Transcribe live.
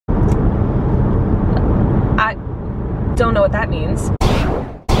Don't know what that means.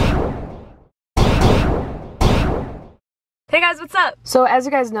 Hey guys, what's up? So as you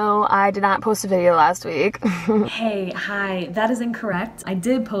guys know, I did not post a video last week. Hey, hi, that is incorrect. I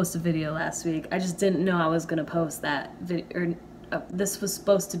did post a video last week. I just didn't know I was gonna post that video, this was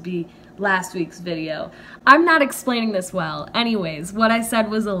supposed to be last week's video. I'm not explaining this well. Anyways, what I said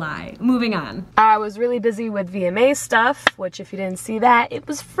was a lie. Moving on. I was really busy with VMA stuff, which if you didn't see that, it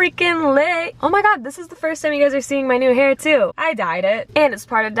was freaking lit. Oh my god, this is the first time you guys are seeing my new hair too. I dyed it, and it's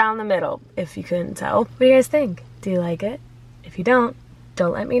parted down the middle, if you couldn't tell. What do you guys think? Do you like it? If you don't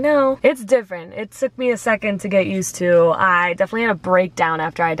let me know. It's different. It took me a second to get used to. I definitely had a breakdown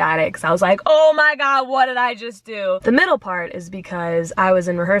after I dyed it because I was like, oh my god, what did I just do? The middle part is because I was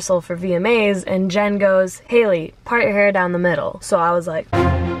in rehearsal for VMAs and Jen goes, Haley, part your hair down the middle. So I was like,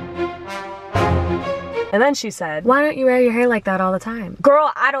 and then she said, why don't you wear your hair like that all the time?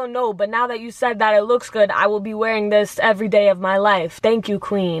 Girl, I don't know, but now that you said that it looks good, I will be wearing this every day of my life. Thank you,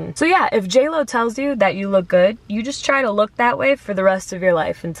 queen. So yeah, if J-Lo tells you that you look good, you just try to look that way for the rest of your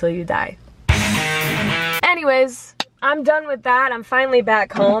life until you die. Anyways, I'm done with that. I'm finally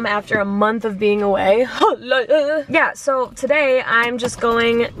back home after a month of being away. Yeah, so today I'm just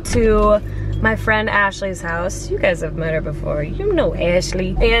going to my friend Ashley's house. You guys have met her before. You know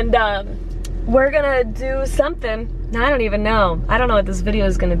Ashley. And we're gonna do something. I don't even know. I don't know what this video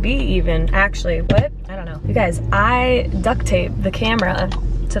is gonna be even. Actually, what? I don't know. You guys, I duct taped the camera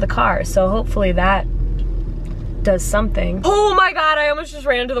to the car, so hopefully that does something. Oh my god, I almost just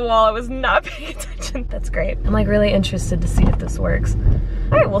ran into the wall. I was not paying attention. That's great. I'm like really interested to see if this works.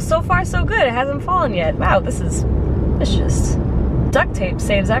 All right, well so far so good. It hasn't fallen yet. Wow, it's just duct tape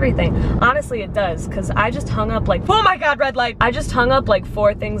saves everything. Honestly, it does, because I just hung up like, oh my god, red light. I just hung up like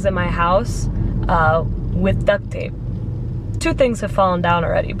 4 things in my house with duct tape. 2 things have fallen down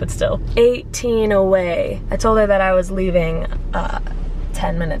already, but still. 18 away. I told her that I was leaving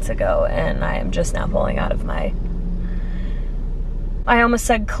 10 minutes ago, and I am just now pulling out of my, I almost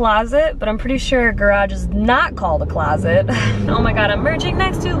said closet, but I'm pretty sure garage is not called a closet. Oh my god, I'm merging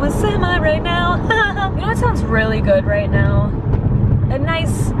next to a semi right now. You know what sounds really good right now? A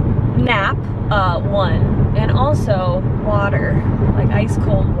nice nap, one, and also water, like ice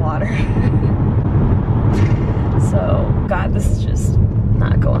cold water. So, god, this is just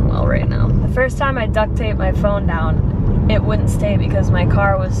not going well right now. The first time I duct taped my phone down, it wouldn't stay because my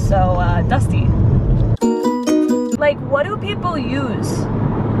car was so dusty. Like, what do people use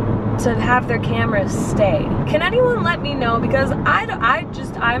to have their cameras stay? Can anyone let me know? Because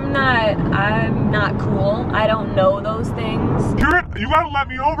I'm not cool. I don't know those things. You gotta let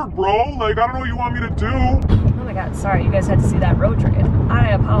me over, bro. Like, I don't know what you want me to do. Oh my god, sorry, you guys had to see that road rage.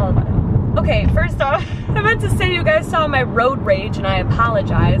 I apologize. Okay, first off, I meant to say you guys saw my road rage and I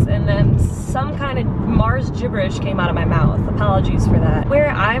apologize, and then some kind of Mars gibberish came out of my mouth. Apologies for that. Where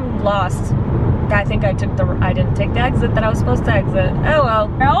I'm lost. I think I didn't take the exit that I was supposed to exit. Oh well.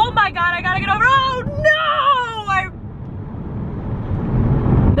 Oh my god, I gotta get over. Oh no! I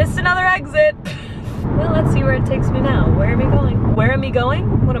missed another exit. Well, let's see where it takes me now. Where am I going? Where am I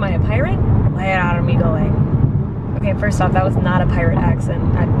going? What am I, a pirate? Where are we going? Okay, first off, that was not a pirate accent.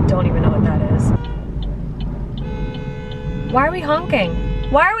 I don't even know what that is. Why are we honking?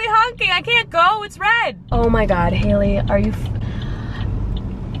 Why are we honking? I can't go, it's red. Oh my god, Haley, are you...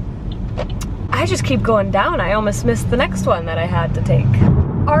 I just keep going down. I almost missed the next one that I had to take.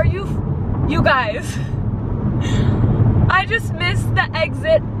 Are you... You guys. I just missed the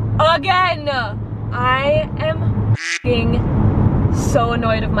exit again. I am so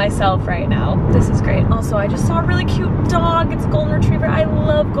annoyed of myself right now. This is great. Also, I just saw a really cute dog. It's a golden retriever. I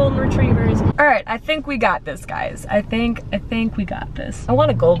love golden retrievers. All right, I think we got this, guys. I think we got this. I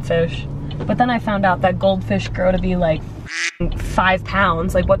want a goldfish, but then I found out that goldfish grow to be like 5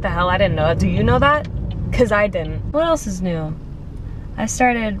 pounds. Like, what the hell? I didn't know. Do you know that? Because I didn't. What else is new? I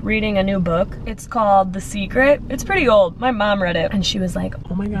started reading a new book. It's called The Secret. It's pretty old. My mom read it and she was like,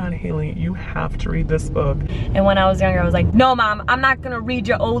 Oh my god, Haley, you have to read this book. And when I was younger, I was like, no mom, I'm not gonna read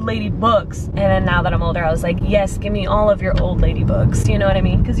your old lady books. And then now that I'm older, I was like, yes, give me all of your old lady books. You know what I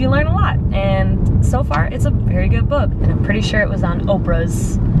mean? Because you learn a lot. And so far, it's a very good book. And I'm pretty sure it was on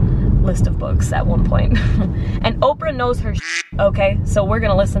Oprah's list of books at one point. And Oprah knows her shit, okay? So we're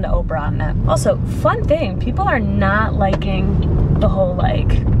gonna listen to Oprah on that. Also, fun thing, people are not liking the whole like,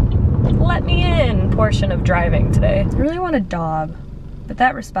 let me in portion of driving today. I really want a dog, but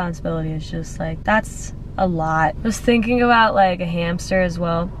that responsibility is just like, that's a lot. I was thinking about like a hamster as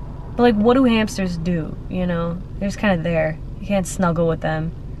well. But like, what do hamsters do? You know, they're just kind of there. You can't snuggle with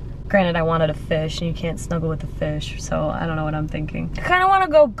them. Granted, I wanted a fish and you can't snuggle with a fish, so I don't know what I'm thinking. I kind of want to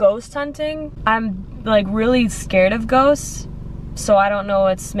go ghost hunting. I'm like really scared of ghosts, so I don't know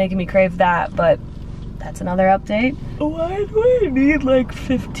what's making me crave that, but that's another update. Why do I need like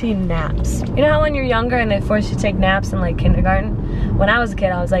 15 naps? You know how when you're younger and they force you to take naps in like kindergarten? When I was a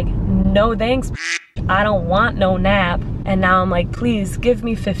kid, I was like, no thanks, I don't want no nap. And now I'm like, please give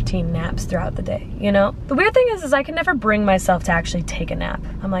me 15 naps throughout the day, you know? The weird thing is I can never bring myself to actually take a nap.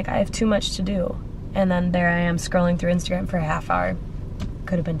 I'm like, I have too much to do. And then there I am scrolling through Instagram for a half hour.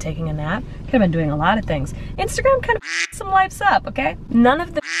 Could have been taking a nap, could have been doing a lot of things. Instagram kind of some lives up, okay? None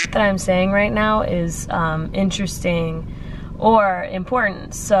of the that I'm saying right now is interesting or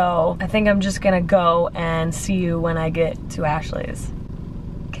important, so I think I'm just gonna go and see you when I get to Ashley's.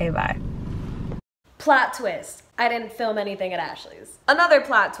 Okay, bye. Plot twist. I didn't film anything at Ashley's. Another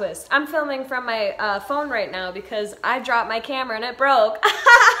plot twist. I'm filming from my phone right now because I dropped my camera and it broke.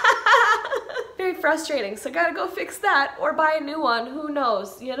 Very frustrating, so I gotta go fix that or buy a new one. Who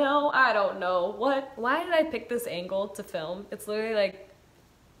knows, you know? I don't know. Why did I pick this angle to film? It's literally like,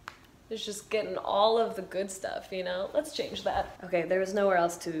 it's just getting all of the good stuff, you know? Let's change that. Okay, there is nowhere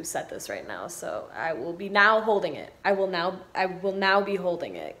else to set this right now, so I will be now holding it. I will now be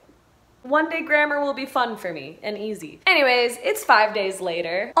holding it. One day grammar will be fun for me and easy. Anyways, it's 5 days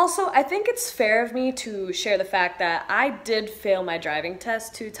later. Also, I think it's fair of me to share the fact that I did fail my driving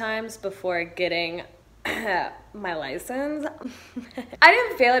test 2 times before getting my license. I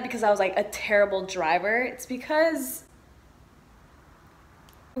didn't fail it because I was like a terrible driver. It's because,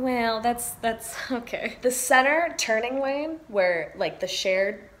 well, that's okay. The center turning lane where like the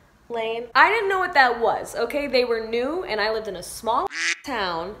shared lane, I didn't know what that was, okay? They were new and I lived in a small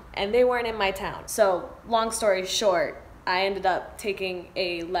town and they weren't in my town. So long story short, I ended up taking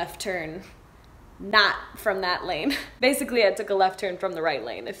a left turn not from that lane. Basically, I took a left turn from the right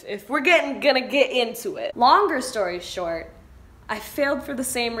lane, if we're gonna get into it. Longer story short, I failed for the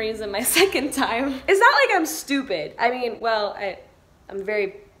same reason my second time. It's not like I'm stupid. I mean, well, I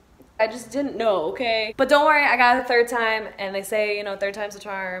just didn't know, okay? But don't worry, I got it a 3rd time, and they say, you know, 3rd time's a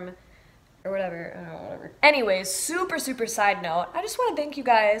charm, or whatever, I don't know, whatever. Anyways, super side note, I just want to thank you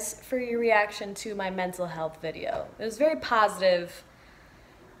guys for your reaction to my mental health video. It was very positive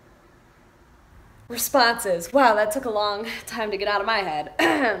responses. Wow, that took a long time to get out of my head.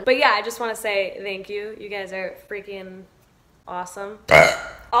 But yeah, I just want to say thank you. You guys are freaking awesome.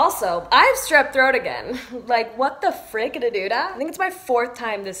 Also, I have strep throat again. Like, what the frick did I do that? I think it's my 4th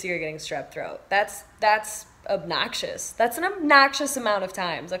time this year getting strep throat. That's obnoxious. That's an obnoxious amount of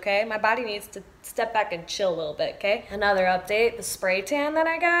times, okay? My body needs to step back and chill a little bit, okay? Another update, the spray tan that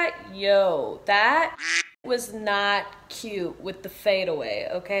I got, yo, that was not cute with the fadeaway,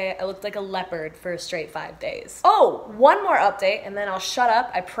 okay? I looked like a leopard for a straight 5 days. Oh, one more update, and then I'll shut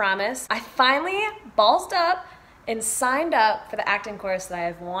up, I promise. I finally ballsed up and signed up for the acting course that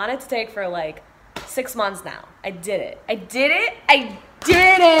I've wanted to take for like 6 months now. I did it. I did it. I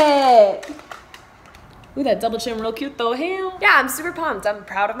did it! Ooh, that double chin real cute though, hell. Yeah, I'm super pumped. I'm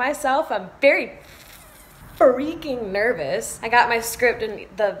proud of myself. I'm very freaking nervous. I got my script in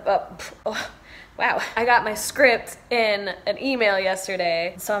wow. I got my script in an email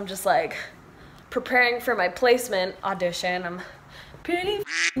yesterday, so I'm just like preparing for my placement audition. I'm pretty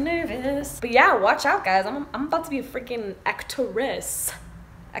nervous. But yeah, watch out guys. I'm about to be a freaking actress.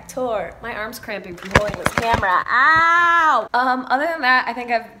 Actor. My arm's cramping from holding this camera. Ow! Other than that, I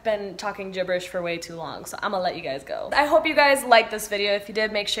think I've been talking gibberish for way too long, so I'm gonna let you guys go. I hope you guys liked this video. If you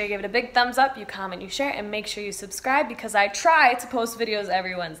did, make sure you give it a big thumbs up, you comment, you share, and make sure you subscribe because I try to post videos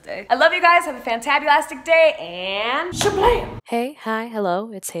every Wednesday. I love you guys. Have a fantabulous day, and shablam! Hey, hi,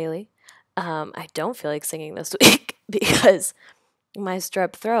 hello, it's Haley. I don't feel like singing this week because my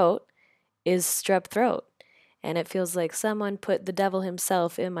strep throat is strep throat. And it feels like someone put the devil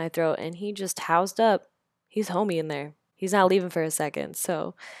himself in my throat and he just housed up. He's homey in there. He's not leaving for a second.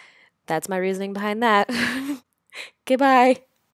 So that's my reasoning behind that. Goodbye.